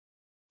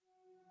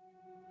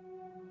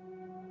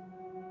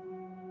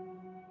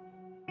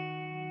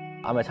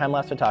I'm a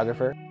time-lapse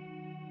photographer.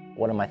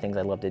 One of my things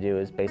I love to do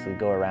is basically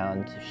go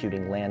around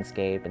shooting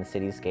landscape and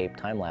cityscape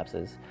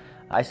time-lapses.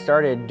 I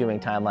started doing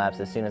time-lapse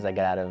as soon as I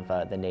got out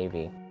of the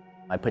Navy.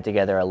 I put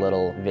together a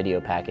little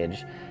video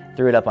package,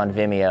 threw it up on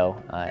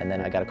Vimeo, and then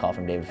I got a call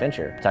from David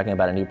Fincher talking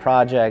about a new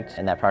project,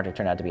 and that project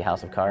turned out to be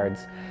House of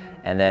Cards.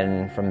 And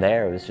then from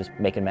there, it was just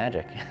making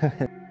magic.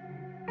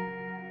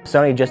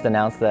 Sony just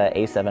announced the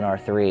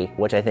a7R III,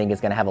 which I think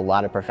is going to have a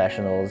lot of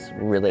professionals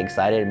really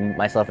excited,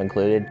 myself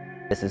included.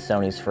 This is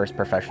Sony's first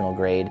professional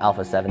grade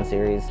α7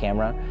 series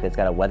camera. It's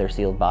got a weather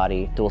sealed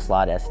body, dual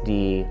slot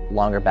SD,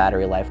 longer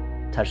battery life,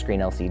 touchscreen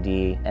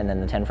LCD, and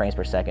then the 10 frames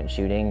per second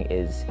shooting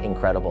is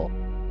incredible.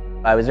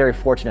 I was very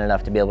fortunate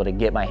enough to be able to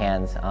get my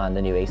hands on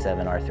the new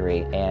a7R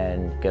III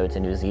and go to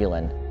New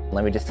Zealand.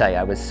 Let me just tell you,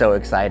 I was so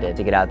excited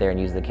to get out there and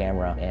use the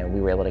camera, and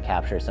we were able to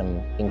capture some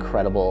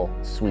incredible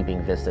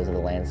sweeping vistas of the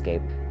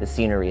landscape. The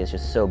scenery is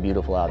just so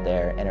beautiful out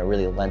there, and it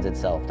really lends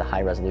itself to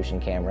high-resolution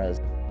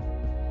cameras.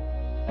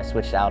 I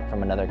switched out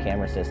from another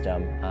camera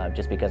system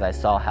just because I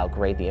saw how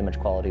great the image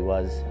quality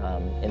was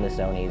in the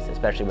Sonys,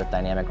 especially with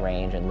dynamic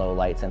range and low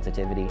light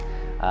sensitivity.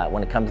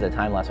 When it comes to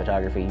time-lapse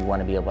photography, you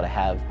want to be able to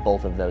have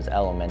both of those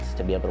elements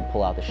to be able to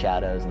pull out the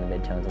shadows and the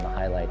midtones and the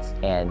highlights.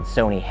 And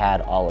Sony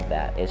had all of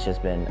that. It's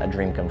just been a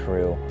dream come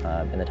true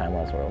in the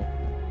time-lapse world.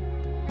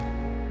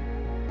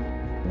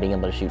 Being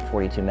able to shoot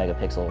 42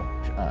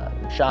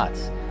 megapixel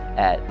shots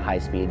at high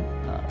speed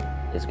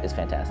is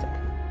fantastic.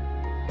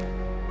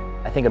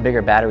 I think a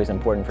bigger battery is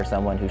important for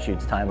someone who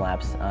shoots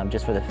time-lapse,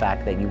 just for the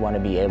fact that you want to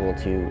be able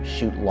to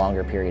shoot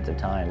longer periods of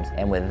times.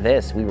 And with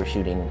this, we were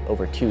shooting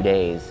over 2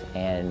 days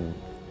and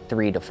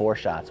 3 to 4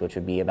 shots, which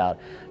would be about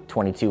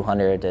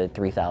 2,200 to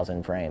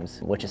 3,000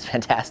 frames, which is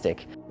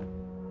fantastic.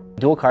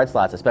 Dual card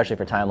slots, especially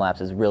for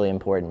time-lapse, is really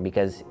important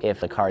because if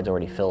the card's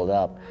already filled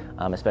up,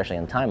 especially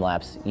in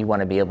time-lapse, you want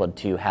to be able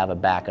to have a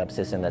backup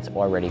system that's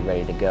already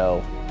ready to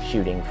go,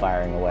 shooting,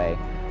 firing away,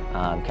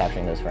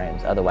 capturing those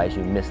frames. Otherwise,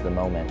 you miss the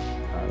moment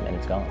and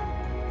it's gone.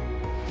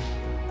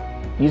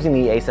 Using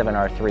the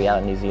a7R III out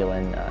in New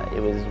Zealand,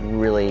 it was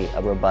really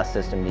a robust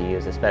system to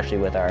use, especially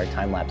with our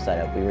time-lapse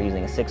setup. We were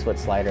using a 6-foot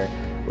slider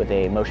with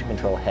a motion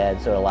control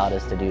head, so it allowed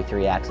us to do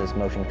 3-axis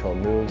motion control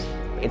moves.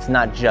 It's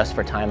not just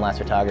for time-lapse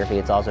photography,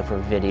 it's also for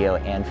video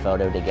and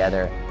photo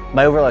together.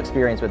 My overall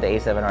experience with the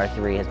a7R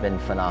III has been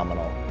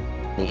phenomenal.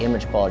 The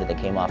image quality that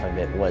came off of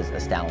it was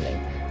astounding.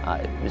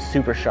 It was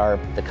super sharp,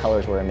 the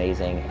colors were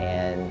amazing,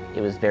 and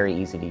it was very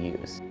easy to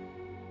use.